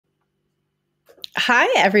Hi,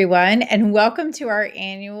 everyone, and welcome to our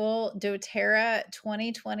annual doTERRA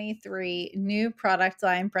 2023 new product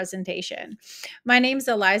line presentation. My name is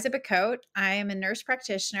Eliza Bacote. I am a nurse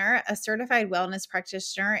practitioner, a certified wellness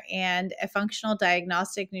practitioner, and a functional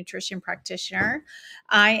diagnostic nutrition practitioner.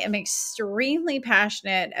 I am extremely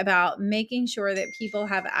passionate about making sure that people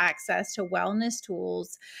have access to wellness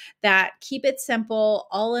tools that keep it simple,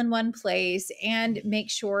 all in one place, and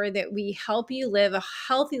make sure that we help you live a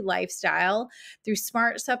healthy lifestyle through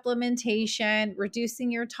smart supplementation,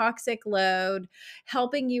 reducing your toxic load,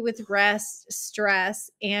 helping you with rest,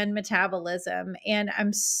 stress, and metabolism. And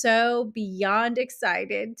I'm so beyond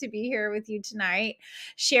excited to be here with you tonight,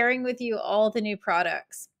 sharing with you all the new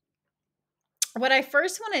products. What I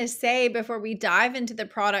first want to say before we dive into the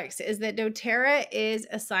products is that doTERRA is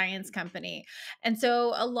a science company. And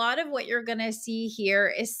so a lot of what you're going to see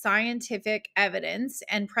here is scientific evidence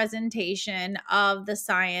and presentation of the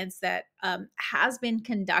science that has been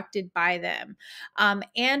conducted by them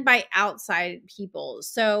and by outside people.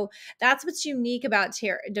 So that's what's unique about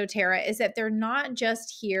doTERRA is that they're not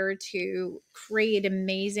just here to create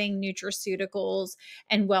amazing nutraceuticals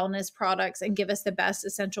and wellness products and give us the best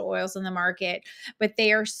essential oils on the market, but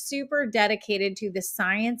they are super dedicated to the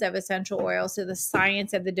science of essential oils, so the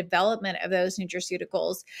science of the development of those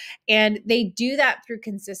nutraceuticals. And they do that through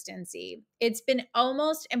consistency. It's been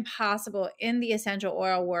almost impossible in the essential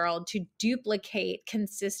oil world to duplicate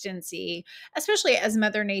consistency, especially as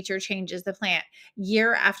Mother Nature changes the plant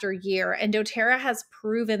year after year. And doTERRA has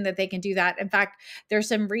proven that they can do that. In fact, there's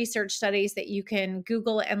some research studies that you can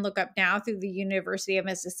Google and look up now through the University of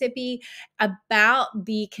Mississippi about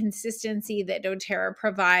the consistency that doTERRA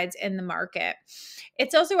provides in the market.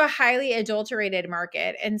 It's also a highly adulterated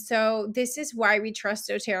market. And so this is why we trust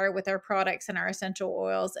doTERRA with our products and our essential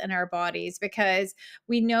oils and our bodies, because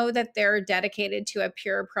we know that they're dedicated to a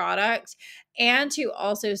pure product and to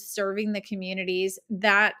also serving the communities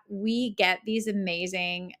that we get these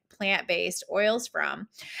amazing plant-based oils from.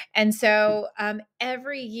 And so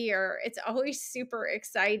every year, it's always super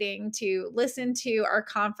exciting to listen to our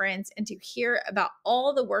conference and to hear about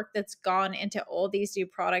all the work that's gone into all these new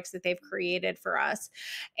products that they've created for us.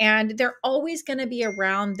 And they're always going to be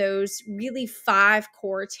around those really 5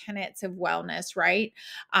 core tenets of wellness, right?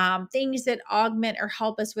 Things that augment or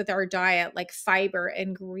help us with our diet, like fiber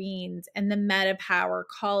and greens and the MetaPower,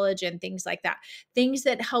 collagen, things like that. Things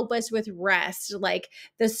that help us with rest, like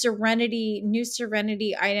the new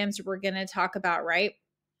Serenity items we're going to talk about, right?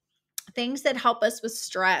 Things that help us with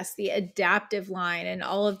stress, the adaptive line, and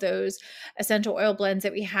all of those essential oil blends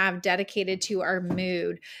that we have dedicated to our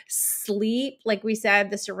mood, sleep, like we said,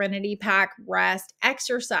 the Serenity Pack, rest,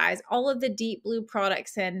 exercise, all of the Deep Blue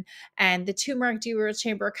products and the turmeric dual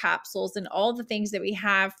chamber capsules and all the things that we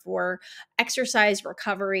have for exercise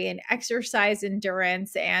recovery and exercise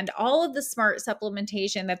endurance and all of the smart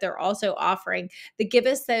supplementation that they're also offering that give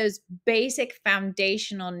us those basic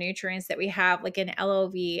foundational nutrients that we have, like an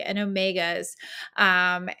LOV and omegas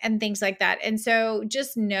and things like that. And so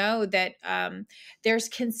just know that there's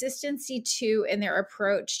consistency too in their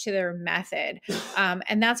approach to their method.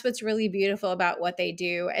 And that's what's really beautiful about what they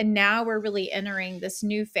do. And now we're really entering this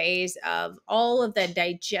new phase of all of the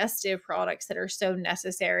digestive products that are so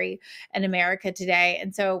necessary in America today.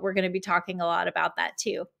 And so we're going to be talking a lot about that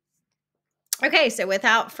too. Okay, so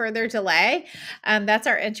without further delay, that's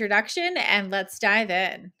our introduction, and let's dive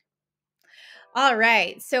in. All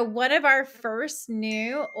right, so one of our first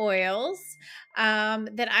new oils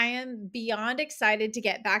that I am beyond excited to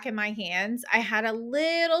get back in my hands. I had a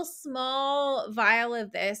little small vial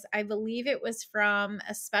of this. I believe it was from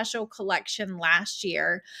a special collection last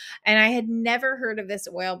year, and I had never heard of this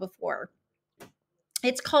oil before.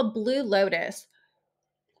 It's called Blue Lotus.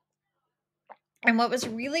 And what was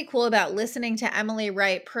really cool about listening to Emily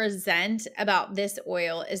Wright present about this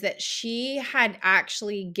oil is that she had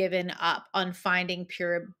actually given up on finding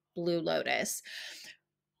pure Blue Lotus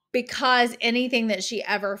because anything that she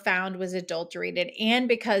ever found was adulterated, and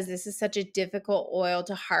because this is such a difficult oil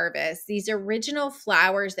to harvest. These original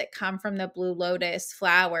flowers that come from the Blue Lotus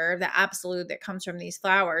flower, the absolute that comes from these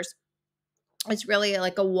flowers, it's really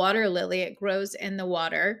like a water lily. It grows in the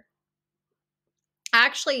water.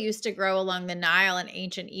 Actually used to grow along the Nile in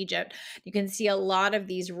ancient Egypt. You can see a lot of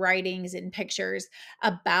these writings and pictures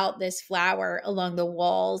about this flower along the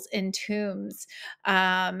walls in tombs.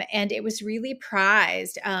 And it was really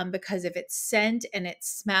prized because of its scent and its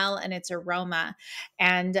smell and its aroma.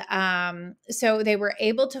 And so they were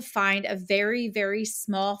able to find a very, very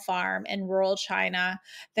small farm in rural China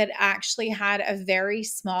that actually had a very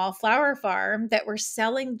small flower farm that were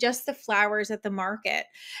selling just the flowers at the market.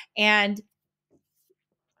 And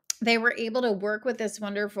they were able to work with this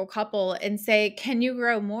wonderful couple and say, "Can you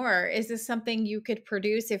grow more? Is this something you could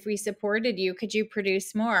produce if we supported you? Could you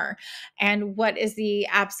produce more? And what is the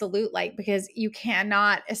absolute like? Because you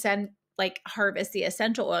cannot ascend like harvest the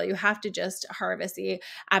essential oil. You have to just harvest the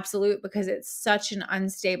absolute because it's such an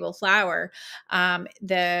unstable flower.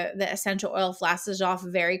 The essential oil flashes off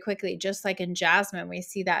very quickly, just like in jasmine. We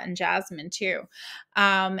see that in jasmine too.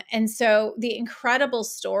 And so the incredible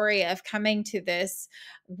story of coming to this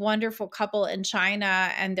wonderful couple in China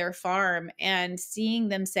and their farm and seeing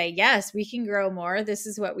them say, "Yes, we can grow more. This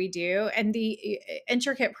is what we do." And the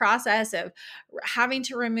intricate process of having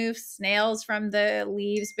to remove snails from the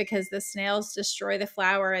leaves because the snails destroy the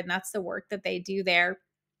flower. And that's the work that they do there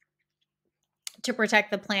to protect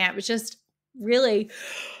the plant was just really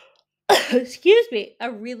excuse me, a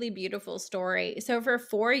really beautiful story. So for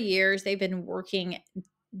 4 years they've been working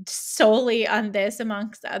solely on this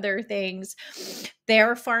amongst other things.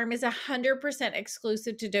 Their farm is 100%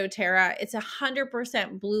 exclusive to doTERRA. It's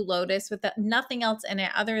 100% Blue Lotus with nothing else in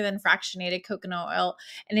it other than fractionated coconut oil,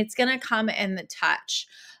 and it's going to come in the touch.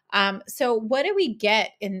 So what do we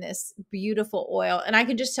get in this beautiful oil? And I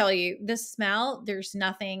can just tell you the smell, there's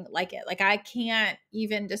nothing like it. Like I can't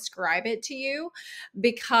even describe it to you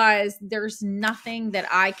because there's nothing that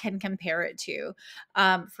I can compare it to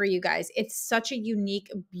for you guys. It's such a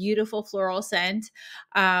unique, beautiful floral scent.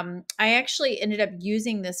 I actually ended up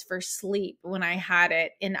using this for sleep when I had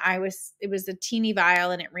it, and it was a teeny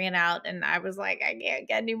vial and it ran out, and I was like, I can't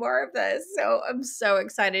get any more of this. So I'm so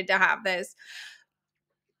excited to have this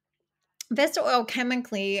oil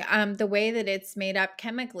chemically, the way that it's made up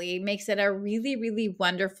chemically makes it a really, really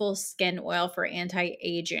wonderful skin oil for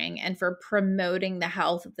anti-aging and for promoting the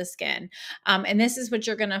health of the skin. And this is what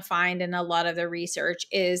you're going to find in a lot of the research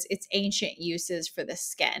is its ancient uses for the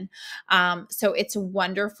skin. So it's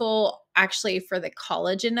wonderful actually for the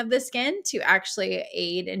collagen of the skin to actually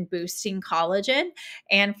aid in boosting collagen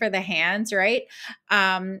and for the hands, right?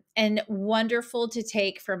 And wonderful to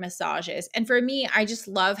take for massages. And for me, I just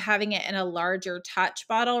love having it in a larger touch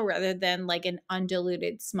bottle rather than like an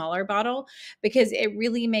undiluted smaller bottle because it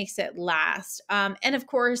really makes it last. And of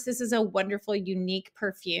course, this is a wonderful, unique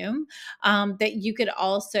perfume that you could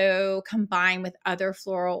also combine with other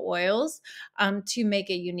floral oils to make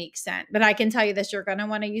a unique scent. But I can tell you this, you're going to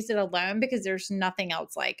want to use it alone because there's nothing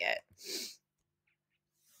else like it.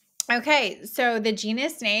 Okay, so the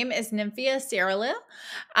genus name is Nymphia cerulea.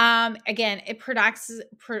 Again, it provides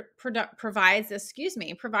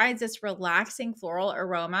this relaxing floral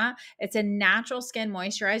aroma. It's a natural skin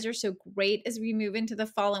moisturizer, so great as we move into the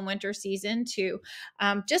fall and winter season to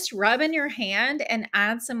just rub in your hand and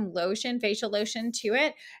add some lotion, facial lotion to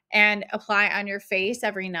it, and apply on your face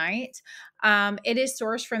every night. It is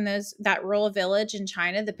sourced from that rural village in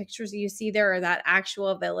China. The pictures you see there are that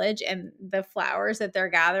actual village, and the flowers that they're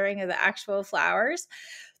gathering are the actual flowers.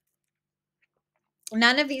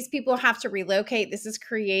 None of these people have to relocate. This is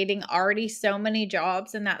creating already so many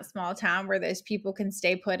jobs in that small town where those people can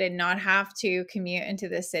stay put and not have to commute into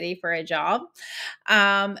the city for a job.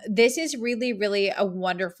 This is really, really a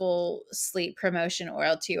wonderful sleep promotion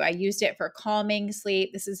oil too. I used it for calming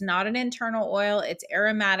sleep. This is not an internal oil. It's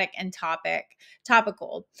aromatic and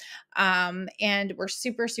topical. And we're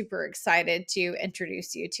super, super excited to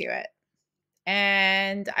introduce you to it.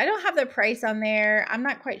 And I don't have the price on there. I'm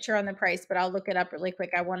not quite sure on the price, but I'll look it up really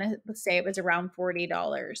quick. I want to say it was around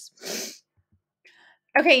 $40.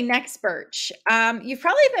 Okay, next birch. You've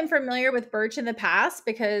probably been familiar with birch in the past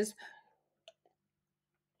because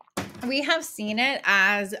we have seen it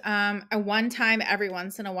as a one-time, every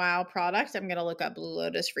once in a while product. I'm going to look up Blue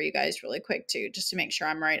Lotus for you guys really quick too, just to make sure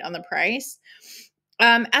I'm right on the price.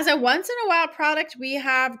 As a once in a while product, we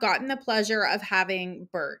have gotten the pleasure of having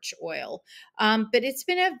birch oil, but it's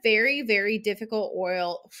been a very, very difficult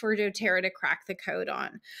oil for doTERRA to crack the code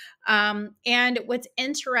on. And what's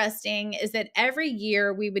interesting is that every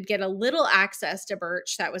year we would get a little access to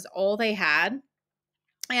birch. That was all they had.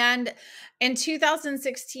 And in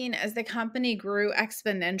 2016, as the company grew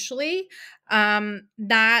exponentially,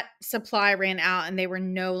 that supply ran out and they were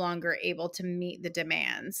no longer able to meet the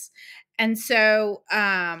demands. And so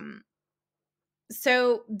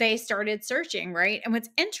they started searching, right? And what's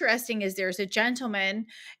interesting is there's a gentleman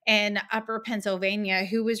in Upper Pennsylvania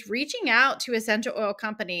who was reaching out to essential oil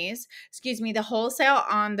companies. Excuse me, the wholesale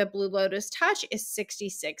on the Blue Lotus Touch is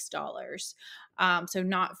 $66. So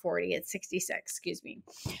not 40, it's 66, excuse me.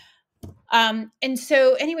 And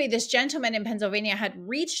so, anyway, this gentleman in Pennsylvania had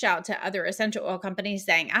reached out to other essential oil companies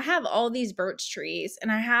saying, I have all these birch trees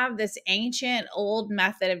and I have this ancient old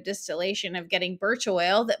method of distillation of getting birch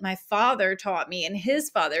oil that my father taught me and his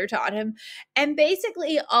father taught him. And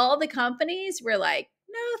basically, all the companies were like,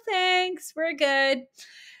 no, thanks, we're good.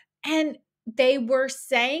 And they were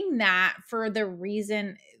saying that for the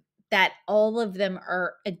reason that all of them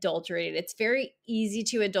are adulterated. It's very easy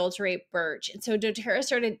to adulterate birch. And so doTERRA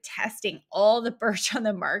started testing all the birch on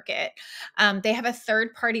the market. They have a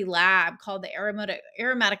third-party lab called the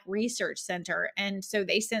Aromatic Research Center. And so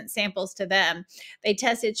they sent samples to them. They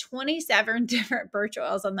tested 27 different birch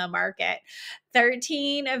oils on the market.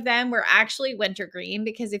 13 of them were actually wintergreen,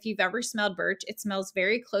 because if you've ever smelled birch, it smells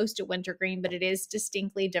very close to wintergreen, but it is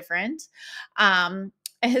distinctly different.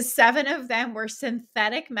 7 of them were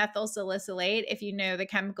synthetic methyl salicylate. If you know the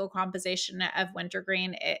chemical composition of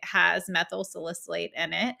wintergreen, it has methyl salicylate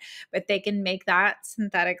in it, but they can make that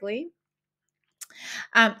synthetically.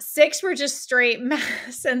 6 were just straight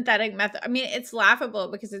synthetic methyl. I mean, it's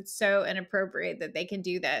laughable because it's so inappropriate that they can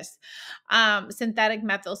do this. Synthetic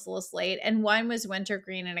methyl salicylate, and 1 was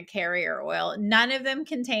wintergreen and a carrier oil. None of them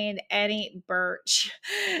contained any birch.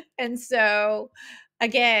 And so,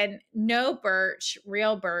 again, no birch,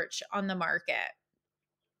 real birch on the market.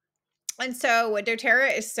 And so, what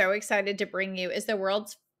doTERRA is so excited to bring you is the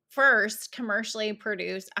world's first commercially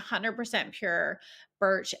produced 100% pure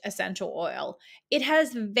birch essential oil. It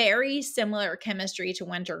has very similar chemistry to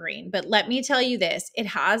wintergreen, but let me tell you this, it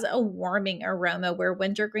has a warming aroma where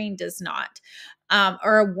wintergreen does not.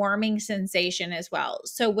 Or a warming sensation as well.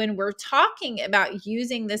 So, when we're talking about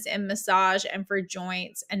using this in massage and for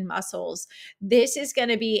joints and muscles, this is going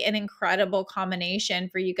to be an incredible combination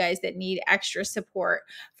for you guys that need extra support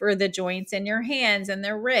for the joints in your hands and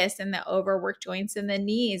the wrists and the overworked joints in the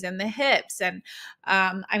knees and the hips. And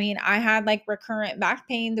I mean, I had like recurrent back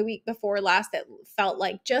pain the week before last that felt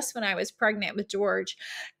like just when I was pregnant with George.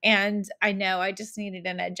 And I know I just needed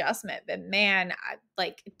an adjustment, but man,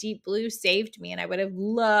 like Deep Blue saved me, and I would have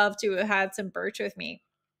loved to have had some birch with me.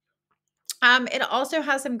 It also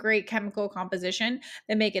has some great chemical composition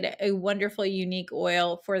that make it a wonderful, unique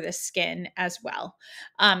oil for the skin as well.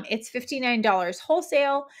 It's $59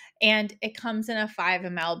 wholesale, and it comes in a 5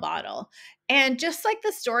 ml bottle. And just like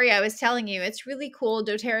the story I was telling you, it's really cool.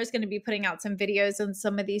 doTERRA is going to be putting out some videos on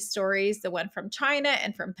some of these stories, the one from China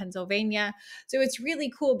and from Pennsylvania. So it's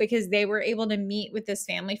really cool because they were able to meet with this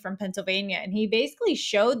family from Pennsylvania, and he basically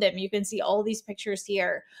showed them, you can see all these pictures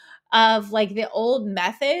here, of like the old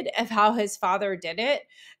method of how his father did it.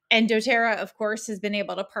 And doTERRA, of course, has been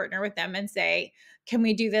able to partner with them and say, can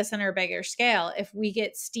we do this on a bigger scale? If we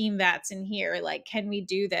get steam vats in here, like, can we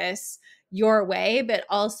do this your way, but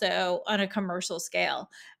also on a commercial scale?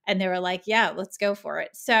 And they were like, yeah, let's go for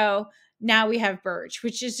it. So now we have birch,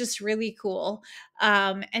 which is just really cool,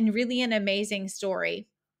 and really an amazing story.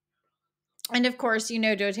 And of course, you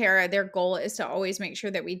know, doTERRA, their goal is to always make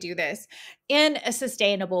sure that we do this in a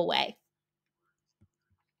sustainable way.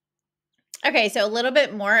 Okay, so a little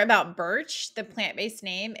bit more about birch. The plant-based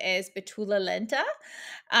name is Betula lenta.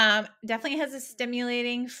 Definitely has a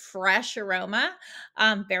stimulating, fresh aroma.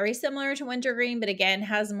 Very similar to wintergreen, but again,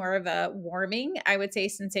 has more of a warming, I would say,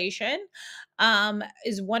 sensation.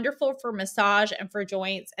 Is wonderful for massage and for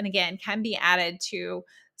joints, and again, can be added to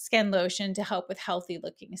skin lotion to help with healthy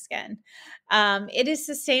looking skin. It is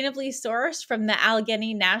sustainably sourced from the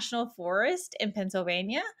Allegheny National Forest in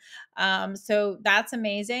Pennsylvania. So that's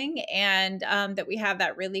amazing. And that we have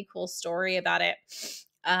that really cool story about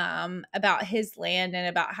his land and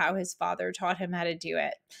about how his father taught him how to do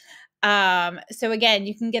it. So again,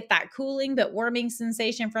 you can get that cooling but warming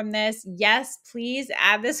sensation from this. Yes, please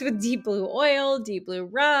add this with Deep Blue oil, Deep Blue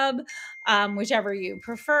rub, whichever you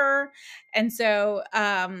prefer. And so,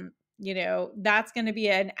 you know, that's going to be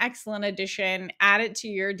an excellent addition. Add it to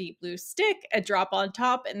your Deep Blue stick, a drop on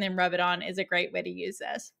top, and then rub it on is a great way to use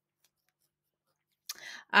this.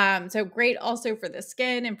 So great also for the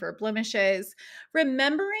skin and for blemishes.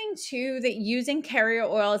 Remembering too that using carrier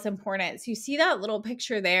oil is important. So you see that little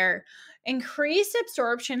picture there. Increased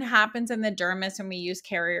absorption happens in the dermis when we use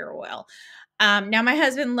carrier oil. Now, my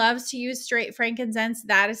husband loves to use straight frankincense.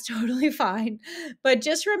 That is totally fine. But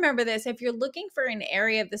just remember this, if you're looking for an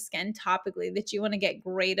area of the skin topically that you want to get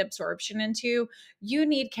great absorption into, you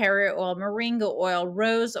need carrier oil, moringa oil,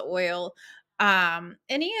 rose oil,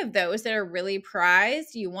 any of those that are really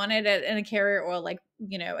prized. You want it in a carrier oil, like,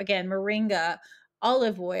 you know, again, moringa,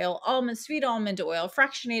 olive oil, almond, sweet almond oil,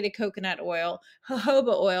 fractionated coconut oil,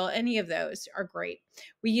 jojoba oil. Any of those are great.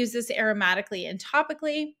 We use this aromatically and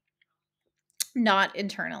topically, not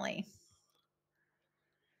internally.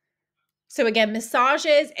 So again,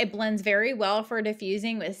 massages, it blends very well for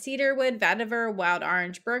diffusing with cedarwood, vetiver, wild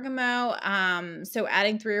orange, bergamot. So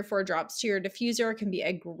adding 3 or 4 drops to your diffuser can be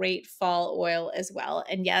a great fall oil as well.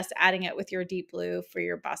 And yes, adding it with your deep blue for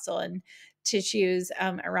your bustle and tissues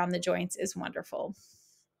around the joints is wonderful.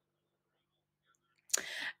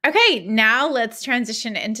 Okay, now let's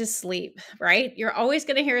transition into sleep, right? You're always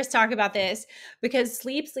going to hear us talk about this because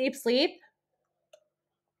sleep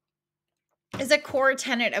is a core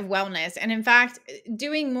tenet of wellness. And in fact,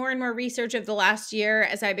 doing more and more research of the last year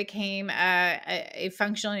as I became a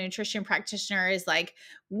functional nutrition practitioner is like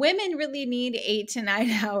women really need 8 to 9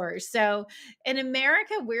 hours. So in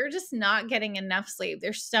America, we're just not getting enough sleep.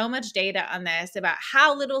 There's so much data on this about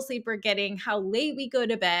how little sleep we're getting, how late we go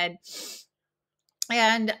to bed.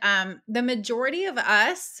 And the majority of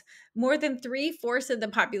us, more than 3/4 of the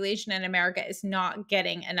population in America, is not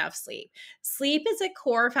getting enough sleep. Sleep is a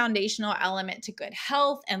core foundational element to good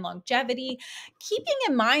health and longevity. Keeping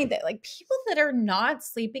in mind that, like, people that are not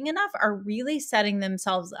sleeping enough are really setting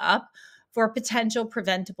themselves up for potential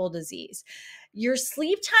preventable disease. Your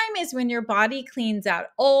sleep time is when your body cleans out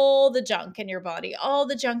all the junk in your body, all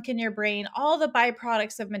the junk in your brain, all the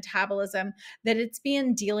byproducts of metabolism that it's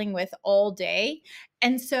been dealing with all day.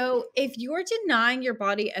 And so, if you're denying your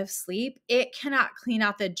body of sleep, it cannot clean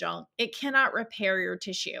out the junk. It cannot repair your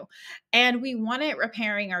tissue. And we want it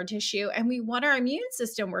repairing our tissue, and we want our immune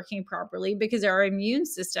system working properly because our immune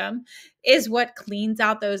system is what cleans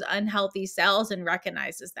out those unhealthy cells and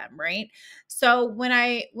recognizes them, right? So, when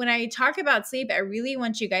I talk about sleep, I really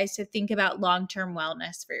want you guys to think about long-term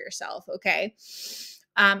wellness for yourself, okay? It's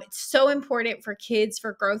so important for kids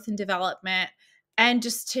for growth and development and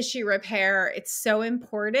just tissue repair. It's so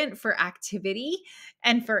important for activity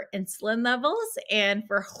and for insulin levels and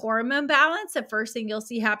for hormone balance. The first thing you'll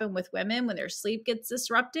see happen with women when their sleep gets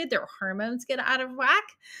disrupted, their hormones get out of whack.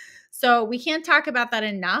 So we can't talk about that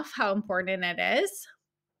enough, how important it is.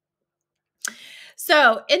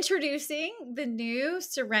 So, introducing the new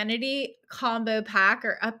Serenity combo pack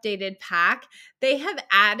or updated pack, they have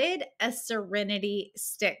added a Serenity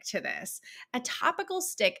stick to this, a topical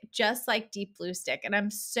stick just like Deep Blue Stick. And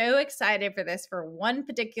I'm so excited for this for one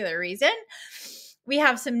particular reason. We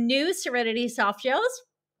have some new Serenity soft gels.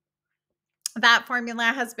 That formula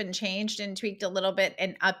has been changed and tweaked a little bit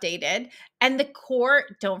and updated. And the core,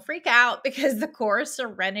 don't freak out because the core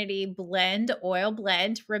Serenity blend, oil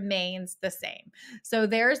blend remains the same. So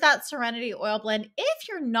there's that Serenity oil blend. If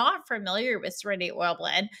you're not familiar with Serenity oil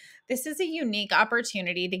blend, this is a unique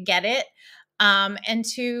opportunity to get it and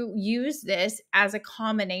to use this as a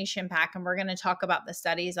combination pack. And we're going to talk about the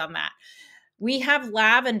studies on that. We have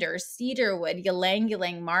lavender, cedarwood, ylang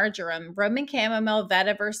ylang, marjoram, Roman chamomile,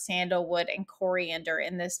 vetiver, sandalwood, and coriander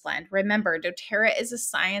in this blend. Remember, doTERRA is a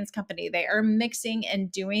science company. They are mixing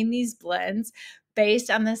and doing these blends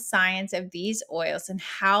based on the science of these oils and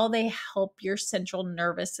how they help your central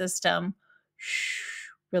nervous system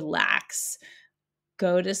relax,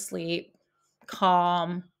 go to sleep,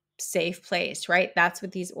 calm, safe place, right? That's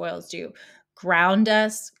what these oils do. Ground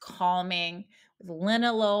us, calming with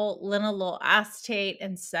linalool acetate,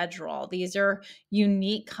 and cedrol. These are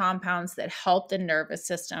unique compounds that help the nervous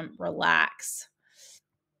system relax.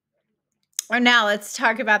 Or now let's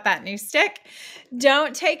talk about that new stick.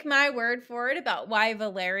 Don't take my word for it about why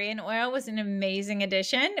valerian oil was an amazing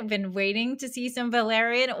addition. I've been waiting to see some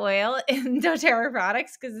valerian oil in doTERRA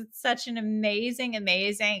products because it's such an amazing,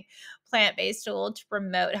 amazing plant-based tool to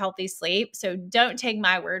promote healthy sleep. So don't take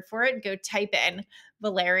my word for it. Go type in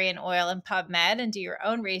valerian oil in PubMed and do your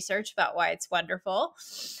own research about why it's wonderful.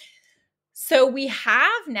 So we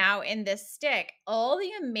have now in this stick all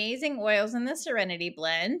the amazing oils in the Serenity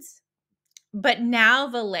blends, but now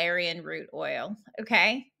valerian root oil.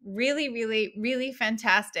 Okay. Really, really, really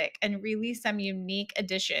fantastic and really some unique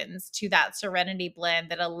additions to that Serenity blend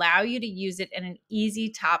that allow you to use it in an easy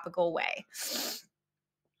topical way.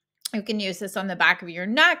 You can use this on the back of your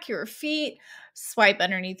neck, your feet, swipe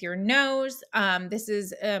underneath your nose. This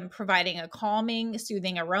is providing a calming,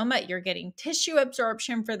 soothing aroma. You're getting tissue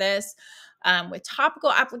absorption for this. With topical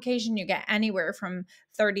application, you get anywhere from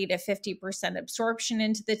 30 to 50% absorption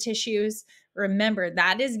into the tissues. Remember,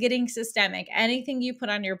 that is getting systemic. Anything you put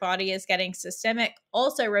on your body is getting systemic.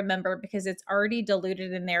 Also remember, because it's already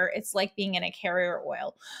diluted in there, it's like being in a carrier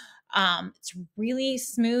oil. It's really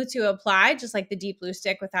smooth to apply, just like the Deep Blue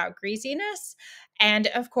Stick without greasiness. And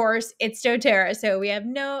of course, it's doTERRA, so we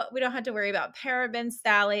don't have to worry about parabens,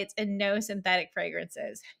 phthalates, and no synthetic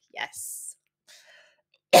fragrances. Yes.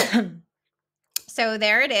 So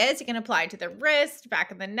there it is. You can apply to the wrist,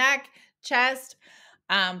 back of the neck, chest,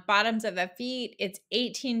 bottoms of the feet. It's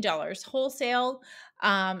 $18 wholesale.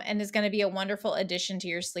 and is going to be a wonderful addition to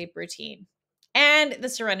your sleep routine. And the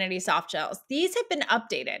Serenity soft gels. These have been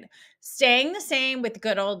updated, staying the same with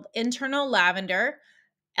good old internal lavender,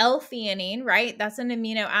 L-theanine, right? That's an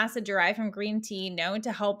amino acid derived from green tea known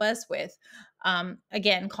to help us with,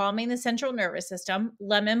 again, calming the central nervous system,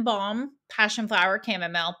 lemon balm, passion flower,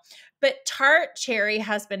 chamomile, but tart cherry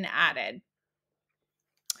has been added.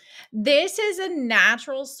 This is a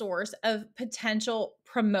natural source of potential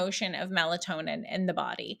promotion of melatonin in the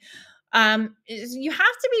body. You have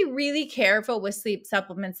to be really careful with sleep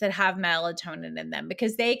supplements that have melatonin in them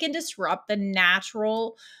because they can disrupt the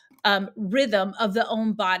natural rhythm of the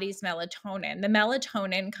own body's melatonin. The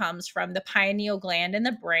melatonin comes from the pineal gland in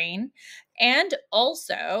the brain and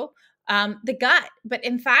also the gut. But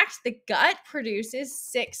in fact, the gut produces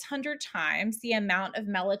 600 times the amount of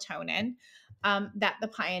melatonin that the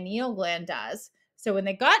pineal gland does. So when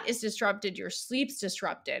the gut is disrupted, your sleep's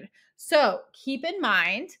disrupted. So keep in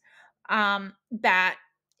mind that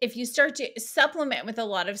if you start to supplement with a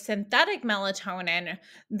lot of synthetic melatonin,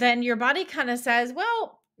 then your body kind of says,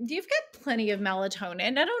 well, you've got plenty of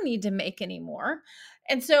melatonin. I don't need to make any more.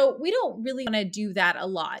 And so we don't really want to do that a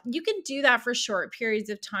lot. You can do that for short periods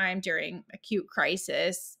of time during acute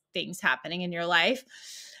crisis, things happening in your life.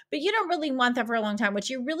 But you don't really want that for a long time. What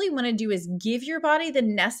you really want to do is give your body the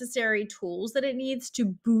necessary tools that it needs to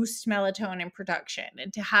boost melatonin production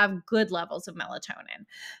and to have good levels of melatonin.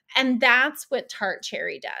 And that's what tart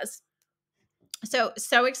cherry does.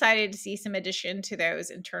 So excited to see some addition to those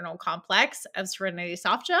internal complex of Serenity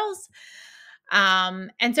soft gels.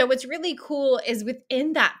 And so what's really cool is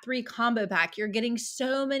within that 3 combo pack, you're getting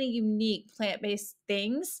so many unique plant-based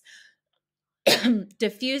things.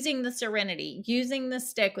 Diffusing the Serenity, using the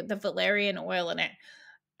stick with the valerian oil in it,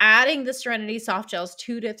 adding the Serenity soft gels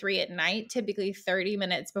 2 to 3 at night, typically 30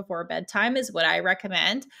 minutes before bedtime is what I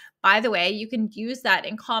recommend. By the way, you can use that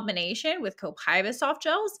in combination with Copaiba soft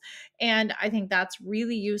gels, and I think that's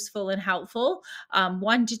really useful and helpful.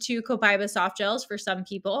 1 to 2 Copaiba soft gels for some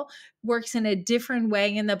people works in a different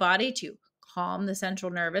way in the body to calm the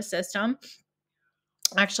central nervous system,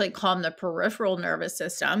 actually calm the peripheral nervous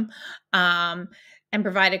system, and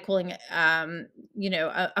provide a cooling,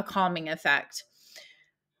 a calming effect.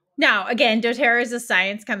 Now, again, doTERRA is a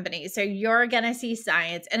science company, so you're going to see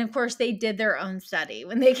science. And of course, they did their own study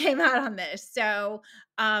when they came out on this. So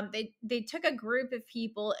they took a group of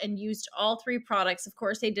people and used all 3 products. Of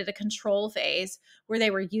course, they did a control phase where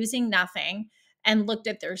they were using nothing and looked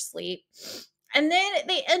at their sleep. And then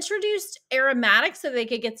they introduced aromatic so they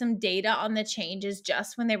could get some data on the changes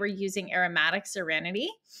just when they were using aromatic Serenity.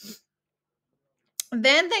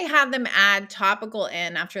 Then they have them add topical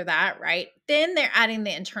in after that, right? Then they're adding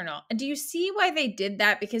the internal. And do you see why they did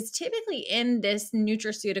that? Because typically in this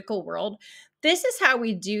nutraceutical world, this is how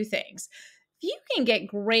we do things. If you can get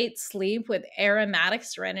great sleep with aromatic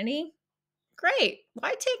Serenity, great.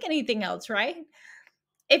 Why take anything else, right?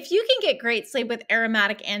 If you can get great sleep with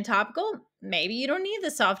aromatic and topical, maybe you don't need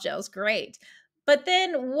the soft gels, great. But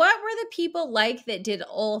then what were the people like that did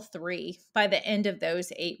all 3 by the end of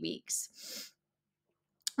those 8 weeks?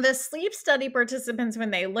 The sleep study participants, when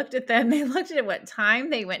they looked at them, they looked at what time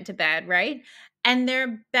they went to bed, right? And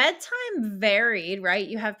their bedtime varied, right?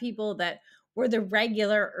 You have people that were the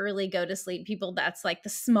regular early go to sleep people. That's like the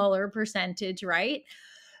smaller percentage, right?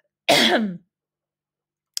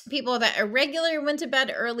 People that irregularly went to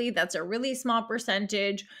bed early, that's a really small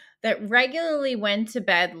percentage. That regularly went to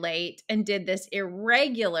bed late and did this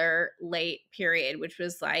irregular late period, which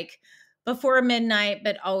was like before midnight,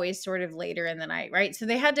 but always sort of later in the night, right? So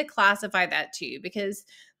they had to classify that too, because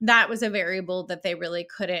that was a variable that they really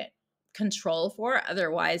couldn't control for.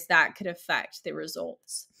 Otherwise, that could affect the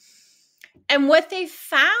results. And what they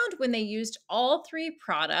found when they used all 3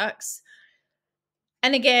 products,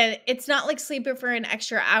 and again, it's not like sleeping for an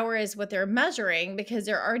extra hour is what they're measuring because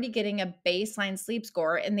they're already getting a baseline sleep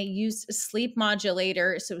score, and they used a sleep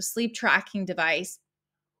modulator, so sleep tracking device.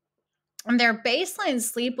 And their baseline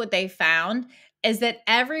sleep, what they found is that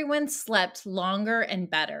everyone slept longer and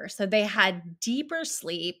better. So they had deeper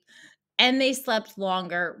sleep and they slept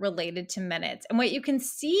longer related to minutes. And what you can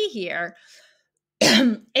see here,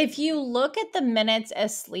 if you look at the minutes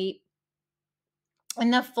as sleep,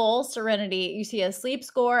 in the full Serenity, you see a sleep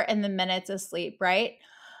score and the minutes of sleep, right?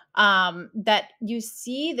 That you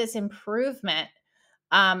see this improvement.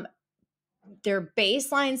 Their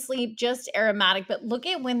baseline sleep, just aromatic, but look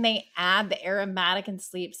at when they add the aromatic and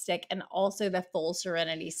sleep stick and also the full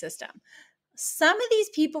Serenity system. Some of these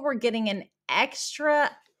people were getting an extra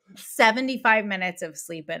 75 minutes of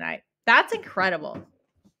sleep a night. That's incredible.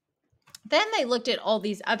 Then they looked at all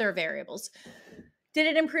these other variables. Did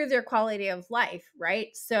it improve their quality of life, right?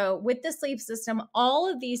 So with the sleep system, all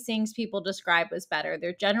of these things people describe was better.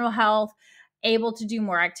 Their general health, able to do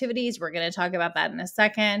more activities. We're going to talk about that in a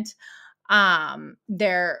second.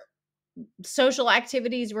 Their social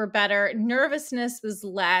activities were better, nervousness was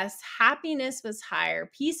less, happiness was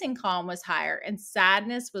higher, peace and calm was higher, and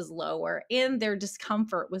sadness was lower, and their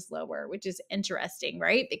discomfort was lower, which is interesting,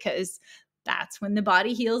 right? Because that's when the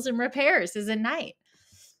body heals and repairs, is at night.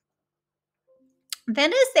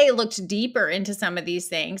 Then, as they looked deeper into some of these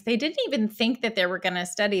things, they didn't even think that they were going to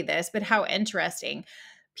study this, but how interesting.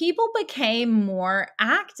 People became more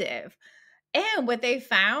active. And what they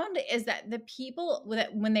found is that the people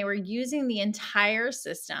that when they were using the entire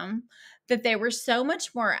system, that they were so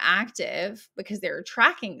much more active because they were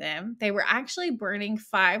tracking them. They were actually burning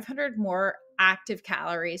 500 more active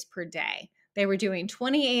calories per day. They were doing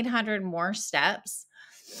 2,800 more steps,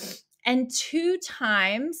 and 2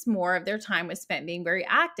 times more of their time was spent being very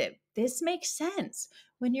active. This makes sense.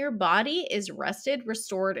 When your body is rested,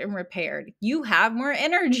 restored, and repaired, you have more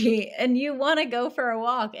energy and you want to go for a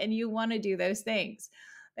walk and you want to do those things.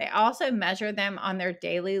 They also measure them on their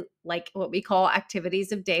daily, like what we call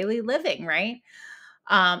activities of daily living, right?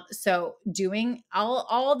 So doing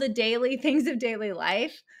all the daily things of daily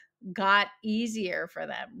life got easier for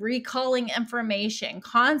them. Recalling information,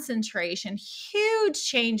 concentration, huge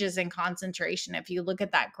changes in concentration. If you look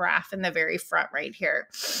at that graph in the very front right here,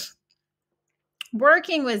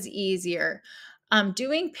 working was easier.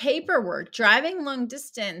 Doing paperwork, driving long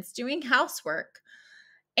distance, doing housework.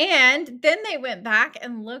 And then they went back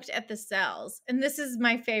and looked at the cells. And this is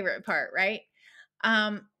my favorite part, right?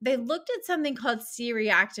 They looked at something called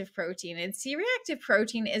C-reactive protein. And C-reactive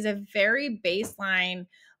protein is a very baseline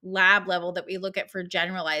lab level that we look at for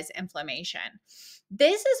generalized inflammation.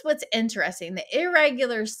 This is what's interesting. The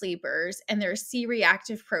irregular sleepers and their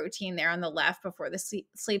C-reactive protein there on the left before the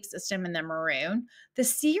sleep system in the maroon, the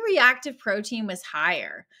C-reactive protein was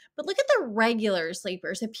higher. But look at the regular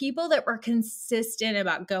sleepers, the people that were consistent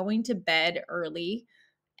about going to bed early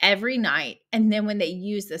every night. And then when they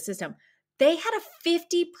use the system, they had a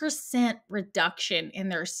 50% reduction in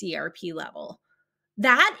their CRP level.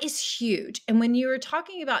 That is huge. And when you're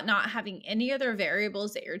talking about not having any other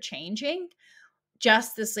variables that you're changing,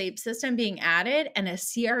 just the sleep system being added and a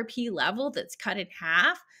CRP level that's cut in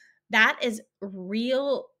half, that is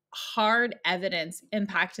real hard evidence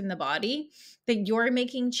impact in the body that you're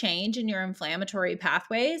making change in your inflammatory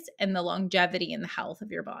pathways and the longevity and the health of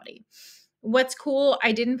your body. What's cool,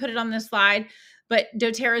 I didn't put it on this slide, but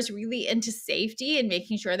doTERRA is really into safety and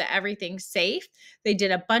making sure that everything's safe. They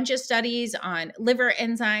did a bunch of studies on liver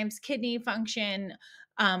enzymes, kidney function,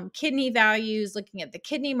 kidney values, looking at the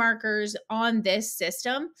kidney markers on this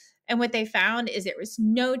system. And what they found is there was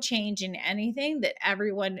no change in anything, that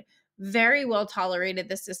everyone very well tolerated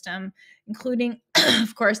the system, including,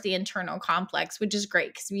 of course, the internal complex, which is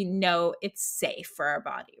great because we know it's safe for our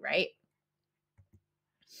body, right?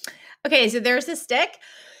 Okay, so there's a stick.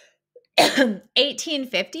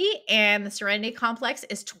 $18.50, and the Serenity Complex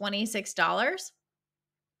is $26.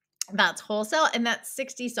 That's wholesale, and that's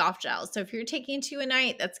 60 soft gels. So if you're taking 2 a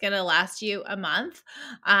night, that's going to last you a month.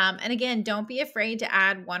 And again, don't be afraid to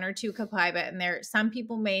add 1 or 2 Copaiba in there. Some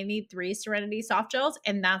people may need 3 Serenity soft gels,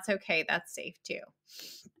 and that's okay. That's safe too.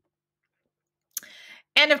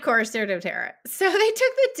 And of course, they're doTERRA. So they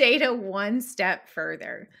took the data one step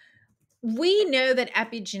further. We know that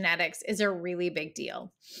epigenetics is a really big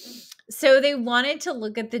deal. So they wanted to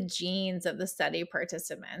look at the genes of the study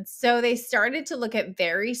participants. So they started to look at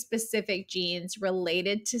very specific genes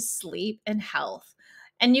related to sleep and health.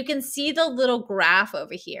 And you can see the little graph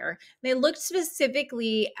over here. They looked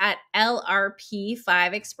specifically at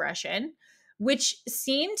LRP5 expression, which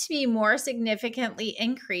seemed to be more significantly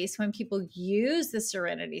increased when people use the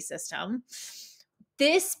Serenity system.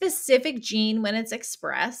 This specific gene, when it's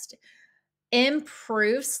expressed,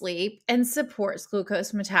 improves sleep and supports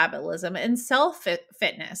glucose metabolism and cell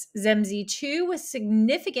fitness. ZMZ2 was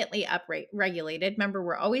significantly upregulated. Remember,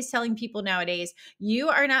 we're always telling people nowadays, you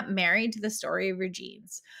are not married to the story of your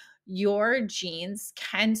genes. Your genes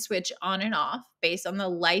can switch on and off based on the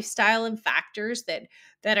lifestyle and factors that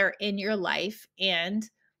are in your life and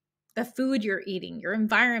the food you're eating, your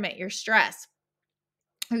environment, your stress.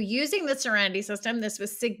 Using the Serenity system, this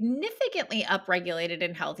was significantly upregulated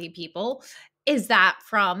in healthy people. Is that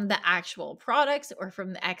from the actual products or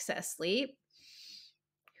from the excess sleep?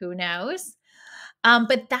 Who knows?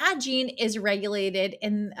 But that gene is regulated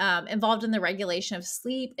and involved in the regulation of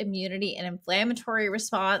sleep, immunity, and inflammatory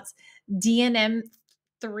response.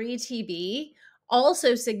 DNM3TB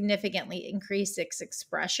also significantly increased its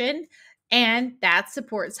expression. And that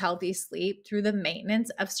supports healthy sleep through the maintenance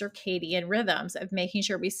of circadian rhythms, of making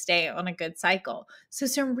sure we stay on a good cycle. So,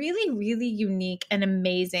 some really, really unique and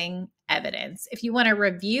amazing evidence. If you want to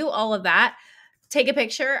review all of that, take a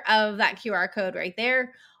picture of that QR code right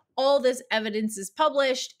there. All this evidence is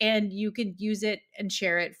published, and you can use it and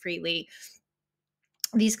share it freely.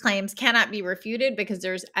 These claims cannot be refuted because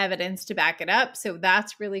there's evidence to back it up. So,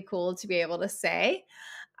 that's really cool to be able to say.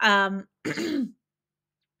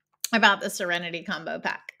 About the Serenity Combo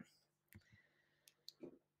Pack.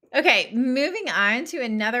 Okay, moving on to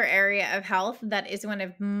another area of health that is one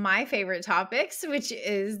of my favorite topics, which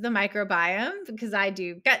is the microbiome, because I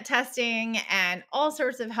do gut testing and all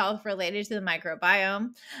sorts of health related to the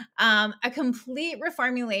microbiome. A complete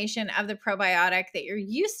reformulation of the probiotic that you're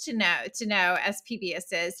used to know as PB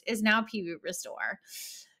Assist is now PB Restore.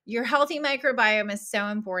 Your healthy microbiome is so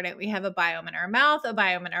important. We have a biome in our mouth, a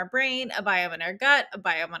biome in our brain, a biome in our gut, a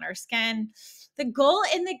biome on our skin. The goal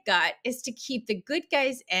in the gut is to keep the good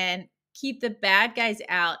guys in, keep the bad guys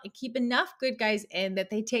out, and keep enough good guys in that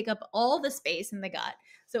they take up all the space in the gut.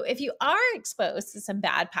 So if you are exposed to some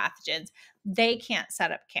bad pathogens, they can't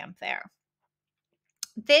set up camp there.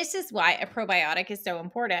 This is why a probiotic is so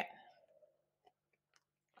important.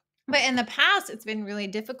 But in the past, it's been really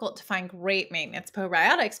difficult to find great maintenance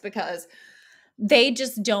probiotics because they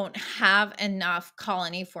just don't have enough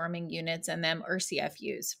colony forming units in them, or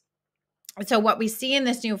CFUs. So what we see in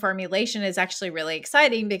this new formulation is actually really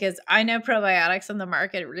exciting, because I know probiotics on the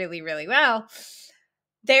market really, really well.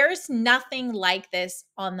 There's nothing like this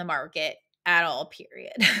on the market at all,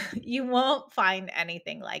 period. You won't find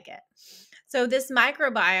anything like it. So this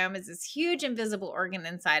microbiome is this huge invisible organ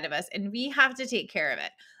inside of us, and we have to take care of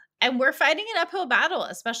it. And we're fighting an uphill battle,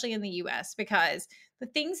 especially in the US, because the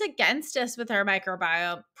things against us with our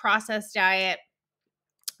microbiome, processed diet,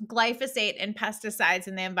 glyphosate and pesticides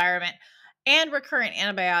in the environment, and recurrent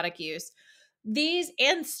antibiotic use, these,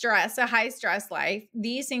 and stress, a high stress life,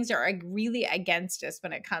 these things are really against us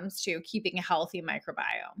when it comes to keeping a healthy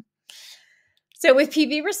microbiome. So with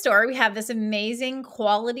PB Restore, we have this amazing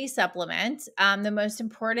quality supplement. The most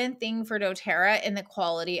important thing for doTERRA in the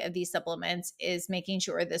quality of these supplements is making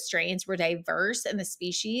sure the strains were diverse and the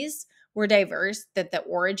species were diverse, that the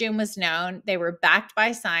origin was known, they were backed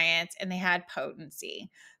by science, and they had potency.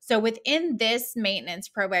 So within this maintenance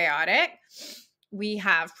probiotic, we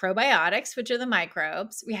have probiotics, which are the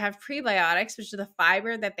microbes. We have prebiotics, which are the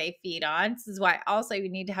fiber that they feed on. This is why also you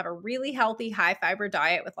need to have a really healthy, high fiber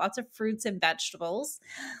diet with lots of fruits and vegetables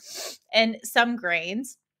and some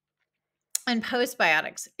grains. And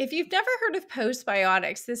postbiotics. If you've never heard of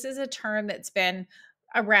postbiotics, this is a term that's been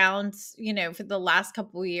around, for the last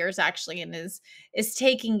couple of years, actually, and is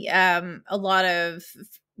taking a lot of,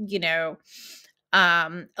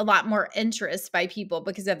 a lot more interest by people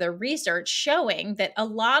because of the research showing that a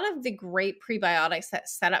lot of the great prebiotics that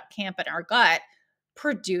set up camp in our gut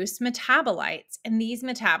produce metabolites. And these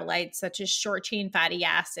metabolites, such as short chain fatty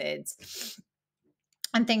acids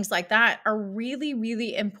and things like that, are really,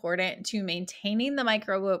 really important to maintaining the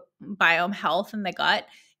microbiome health in the gut,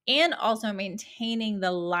 and also maintaining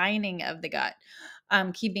the lining of the gut,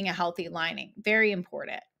 keeping a healthy lining. Very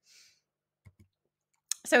important.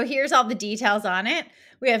 So here's all the details on it.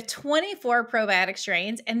 We have 24 probiotic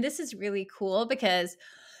strains, and this is really cool because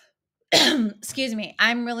excuse me,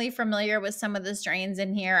 I'm really familiar with some of the strains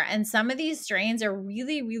in here, and some of these strains are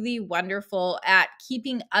really, really wonderful at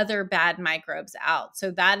keeping other bad microbes out. So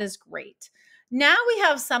that is great. Now we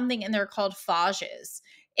have something in there called phages.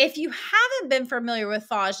 If you haven't been familiar with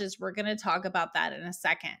phages, we're going to talk about that in a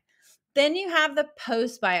second. Then you have the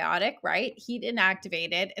postbiotic, right? Heat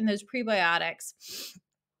inactivated, and those prebiotics,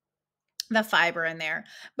 the fiber in there.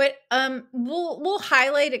 But we'll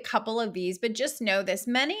highlight a couple of these, but just know this: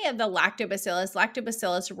 many of the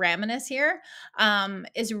lactobacillus rhamnus here,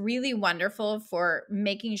 is really wonderful for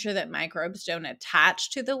making sure that microbes don't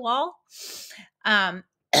attach to the wall.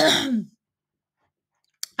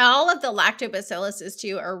 All of the lactobacilluses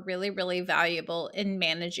too are really, really valuable in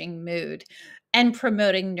managing mood and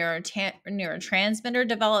promoting neurotransmitter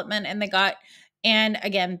development in the gut, and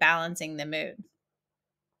again, balancing the mood.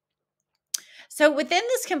 So within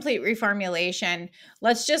this complete reformulation,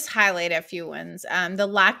 let's just highlight a few ones. The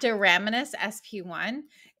lactorhamnus SP1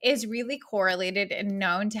 is really correlated and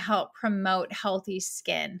known to help promote healthy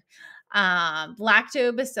skin.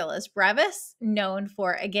 Lactobacillus brevis, known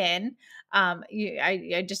for, again,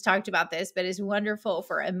 I just talked about this, but is wonderful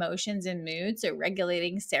for emotions and mood. So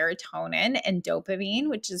regulating serotonin and dopamine,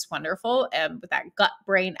 which is wonderful with that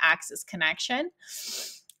gut-brain axis connection.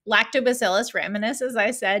 Lactobacillus rhamnosus, as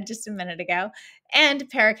I said just a minute ago, and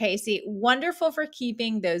Paracasey, wonderful for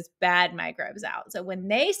keeping those bad microbes out. So when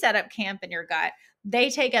they set up camp in your gut, they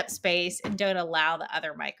take up space and don't allow the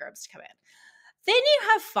other microbes to come in. Then you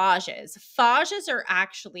have phages. Phages are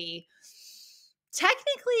actually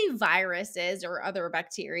technically viruses or other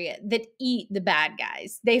bacteria that eat the bad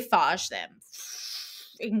guys. They phage them,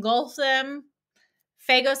 engulf them,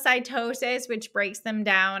 phagocytosis, which breaks them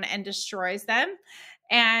down and destroys them.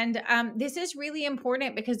 And this is really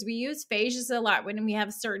important because we use phages a lot when we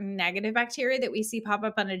have certain negative bacteria that we see pop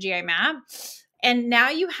up on a GI map. And now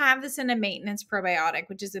you have this in a maintenance probiotic,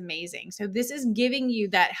 which is amazing. So this is giving you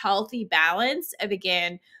that healthy balance of,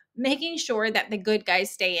 again, making sure that the good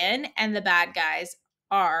guys stay in and the bad guys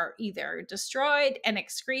are either destroyed and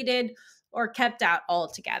excreted or kept out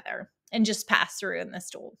altogether and just pass through in the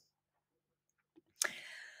stool.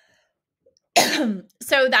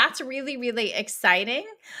 So that's really, really exciting.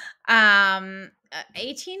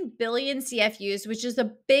 18 billion CFUs, which is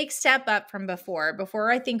a big step up from before.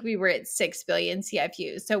 Before, I think we were at 6 billion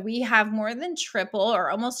CFUs. So we have more than triple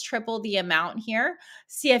or almost triple the amount here.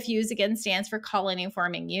 CFUs, again, stands for colony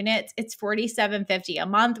forming units. It's $47.50 a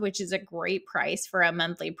month, which is a great price for a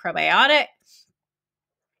monthly probiotic.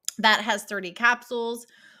 That has 30 capsules.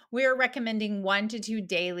 We're recommending 1 to 2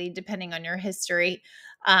 daily, depending on your history.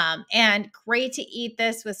 And great to eat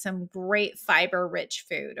this with some great fiber-rich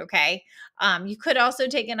food, okay? You could also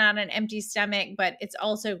take it on an empty stomach, but it's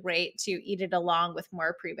also great to eat it along with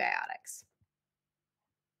more prebiotics.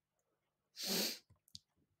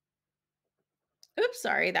 Oops,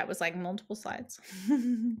 sorry, that was like multiple slides.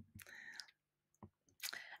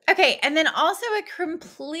 Okay, and then also a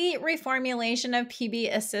complete reformulation of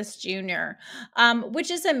PB Assist Junior,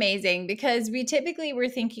 which is amazing because we typically were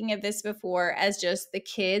thinking of this before as just the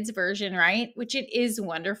kids version, right? Which it is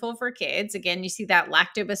wonderful for kids. Again, you see that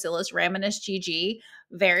Lactobacillus rhamnosus GG,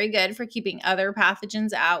 very good for keeping other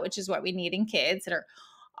pathogens out, which is what we need in kids that are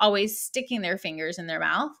always sticking their fingers in their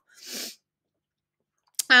mouth.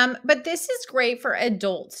 But this is great for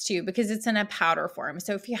adults too, because it's in a powder form.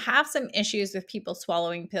 So if you have some issues with people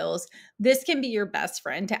swallowing pills, this can be your best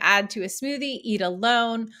friend to add to a smoothie, eat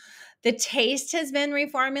alone. The taste has been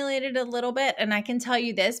reformulated a little bit. And I can tell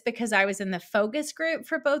you this because I was in the focus group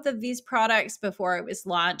for both of these products before it was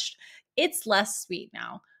launched. It's less sweet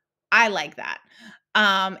now. I like that.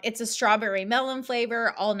 It's a strawberry melon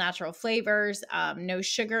flavor, all natural flavors, no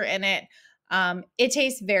sugar in it. It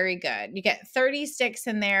tastes very good. You get 30 sticks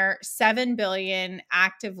in there, 7 billion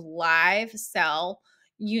active live cell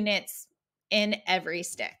units in every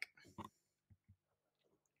stick.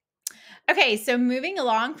 Okay, so moving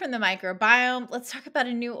along from the microbiome, let's talk about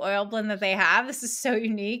a new oil blend that they have. This is so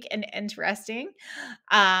unique and interesting.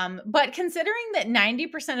 But considering that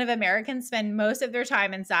 90% of Americans spend most of their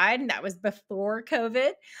time inside, and that was before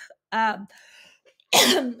COVID, um,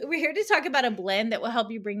 we're here to talk about a blend that will help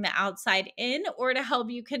you bring the outside in or to help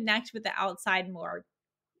you connect with the outside more.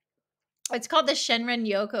 It's called the Shenron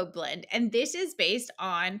Yoko blend, and this is based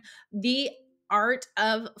on the art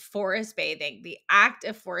of forest bathing, the act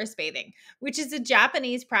of forest bathing, which is a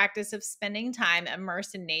Japanese practice of spending time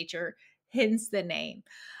immersed in nature, hence the name.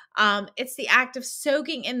 It's the act of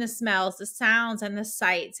soaking in the smells, the sounds, and the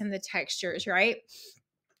sights and the textures, right?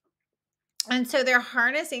 And so they're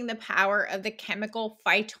harnessing the power of the chemical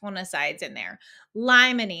phytonicides in there.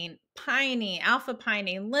 Limonene, pinene, alpha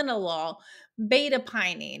pinene, linalool, beta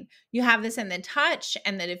pinene. You have this in the touch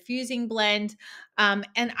and the diffusing blend.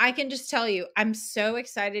 And I can just tell you, I'm so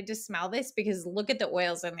excited to smell this because look at the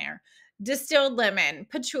oils in there. Distilled lemon,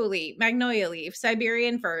 patchouli, magnolia leaf,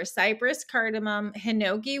 Siberian fir, cypress, cardamom,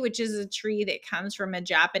 hinoki, which is a tree that comes from a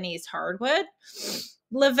Japanese hardwood,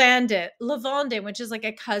 lavandin, which is like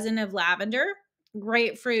a cousin of lavender,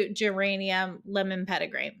 grapefruit, geranium, lemon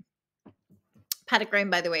petitgrain.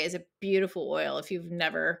 Petitgrain, by the way, is a beautiful oil if you've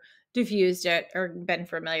never diffused it or been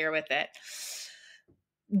familiar with it.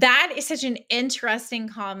 That is such an interesting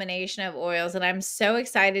combination of oils, and I'm so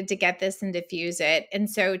excited to get this and diffuse it. And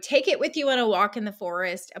so take it with you on a walk in the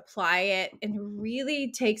forest, apply it, and really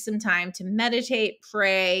take some time to meditate,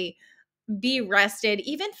 pray, be rested.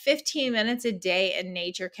 Even 15 minutes a day in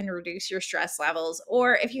nature can reduce your stress levels.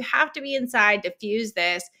 Or if you have to be inside, diffuse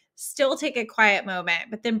this, still take a quiet moment,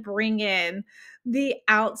 but then bring in the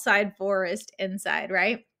outside forest inside,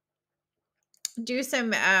 right? Do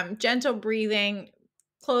some gentle breathing,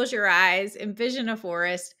 close your eyes, envision a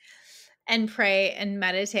forest, and pray and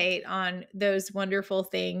meditate on those wonderful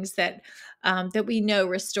things that that we know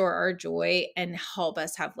restore our joy and help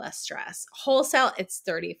us have less stress. Wholesale, it's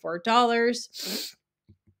 $34.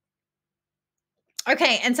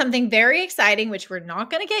 Okay, and something very exciting, which we're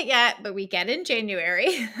not going to get yet, but we get in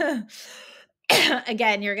January.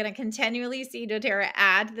 Again, you're going to continually see doTERRA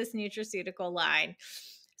add this nutraceutical line.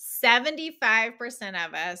 75%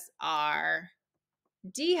 of us are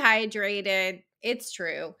dehydrated. It's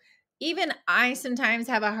true. Even I sometimes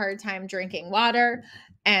have a hard time drinking water,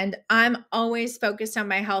 and I'm always focused on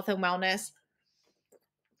my health and wellness.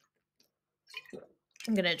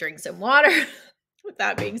 I'm going to drink some water with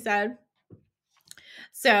that being said.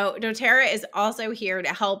 So doTERRA is also here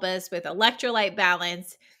to help us with electrolyte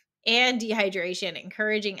balance and dehydration,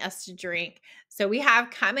 encouraging us to drink. So we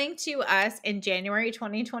have coming to us in January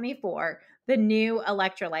 2024, the new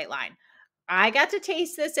electrolyte line. I got to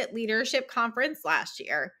taste this at Leadership Conference last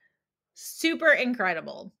year. Super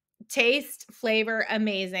incredible. Taste, flavor,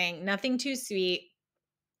 amazing. Nothing too sweet.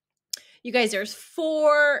 You guys, there's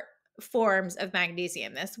 4 forms of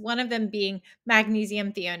magnesium. This one of them being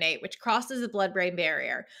magnesium threonate, which crosses the blood-brain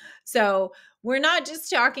barrier. So we're not just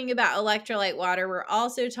talking about electrolyte water. We're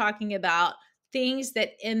also talking about things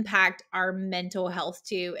that impact our mental health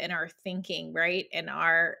too, and our thinking, right? And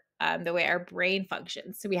our the way our brain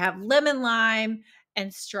functions. So we have lemon lime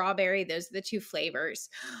and strawberry. Those are the 2 flavors.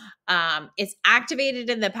 It's activated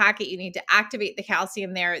in the packet. You need to activate the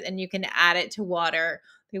calcium there, and you can add it to water.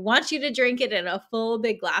 We want you to drink it in a full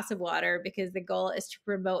big glass of water because the goal is to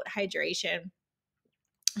promote hydration.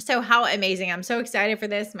 So how amazing. I'm so excited for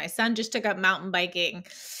this. My son just took up mountain biking.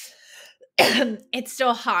 It's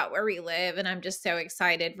still hot where we live, and I'm just so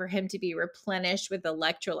excited for him to be replenished with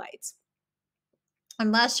electrolytes.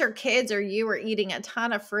 Unless your kids or you are eating a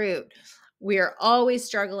ton of fruit, we are always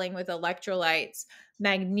struggling with electrolytes.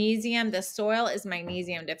 Magnesium, the soil is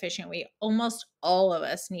magnesium deficient. Almost all of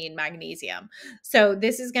us need magnesium. So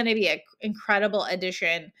this is going to be an incredible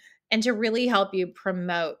addition and to really help you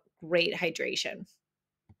promote great hydration.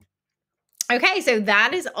 Okay, so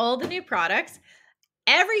that is all the new products.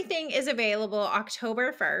 Everything is available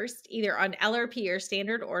October 1st, either on LRP or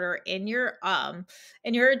standard order in your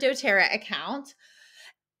doTERRA account.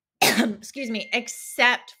 Excuse me,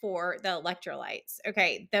 except for the electrolytes.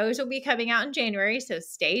 Okay, those will be coming out in January, so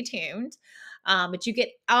stay tuned. But you get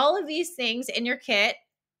all of these things in your kit.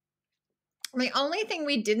 The only thing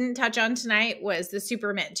we didn't touch on tonight was the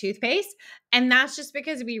Super Mint toothpaste, and that's just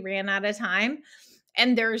because we ran out of time.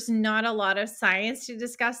 And there's not a lot of science to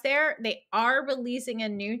discuss there. They are releasing a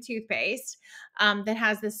new toothpaste that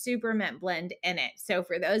has the Super Mint blend in it. So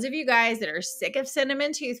for those of you guys that are sick of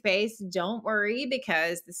cinnamon toothpaste, don't worry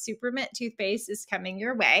because the Super Mint toothpaste is coming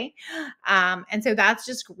your way. And so that's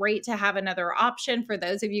just great to have another option for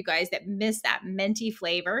those of you guys that miss that minty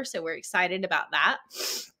flavor. So we're excited about that.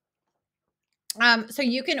 So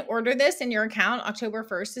you can order this in your account October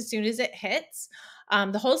 1st as soon as it hits.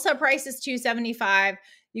 The wholesale price is $275.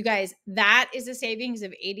 You guys, that is a savings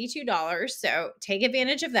of $82. So take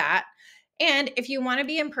advantage of that. And if you want to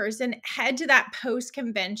be in person, head to that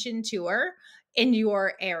post-convention tour in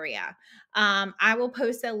your area. I will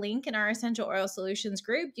post a link in our Essential Oil Solutions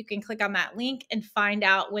group. You can click on that link and find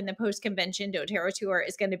out when the post-convention doTERRA tour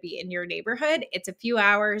is going to be in your neighborhood. It's a few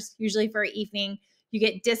hours, usually for an evening. You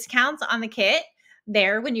get discounts on the kit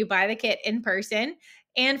there when you buy the kit in person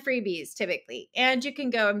and freebies typically. And you can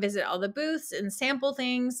go and visit all the booths and sample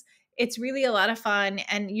things. It's really a lot of fun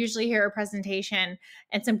and usually hear a presentation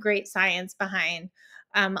and some great science behind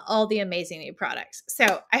all the amazing new products.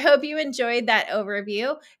 So I hope you enjoyed that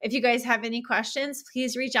overview. If you guys have any questions,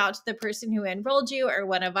 please reach out to the person who enrolled you or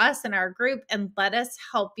one of us in our group and let us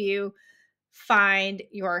help you find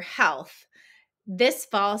your health this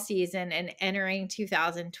fall season and entering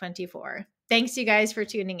 2024. Thanks you guys for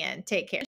tuning in. Take care.